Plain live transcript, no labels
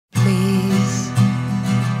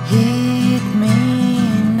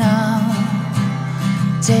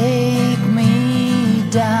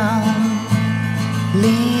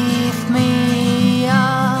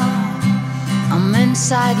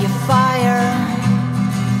inside your fire.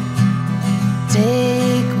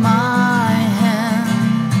 Take my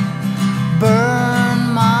hand,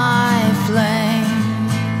 burn my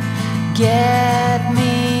flame, get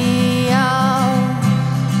me out.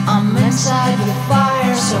 I'm inside your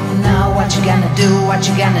fire. So now what you gonna do, what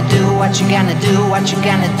you gonna do, what you gonna do, what you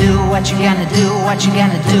gonna do, what you gonna do, what you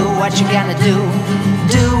gonna do, what you gonna do.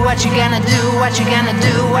 Do what you gonna do, what you gonna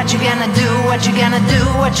do, what you gonna do, what you gonna do,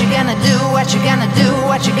 what you gonna do, what you gonna do,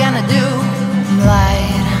 what you gonna do.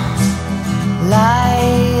 Light,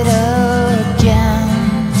 light again.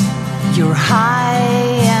 You're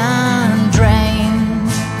high and drained.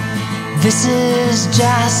 This is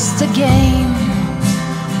just a game.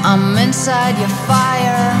 I'm inside your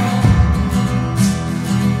fire.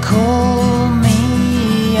 Call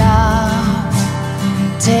me up,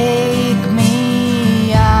 take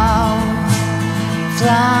me out,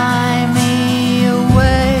 fly me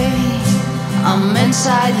away. I'm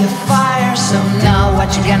inside your fire. So now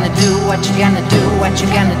what you gonna do, what you gonna do, what you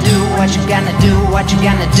gonna do, what you gonna do, what you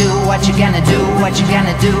gonna do, what you gonna do, what you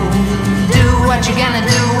gonna do. Do what you gonna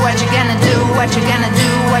do, what you gonna do, what you gonna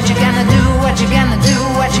do, what you gonna do, what you gonna do,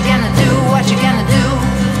 what you gonna do, what you gonna do.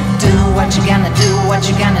 Do what you gonna do, what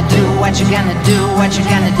you gonna do, what you gonna do, what you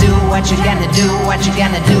gonna do, what you gonna do, what you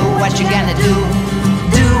gonna do, what you gonna do.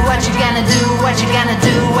 Do what you gonna do, what you gonna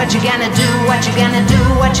do, what you gonna do, what you gonna do,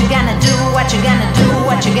 what you gonna do, what you gonna do,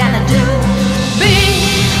 what you gonna do.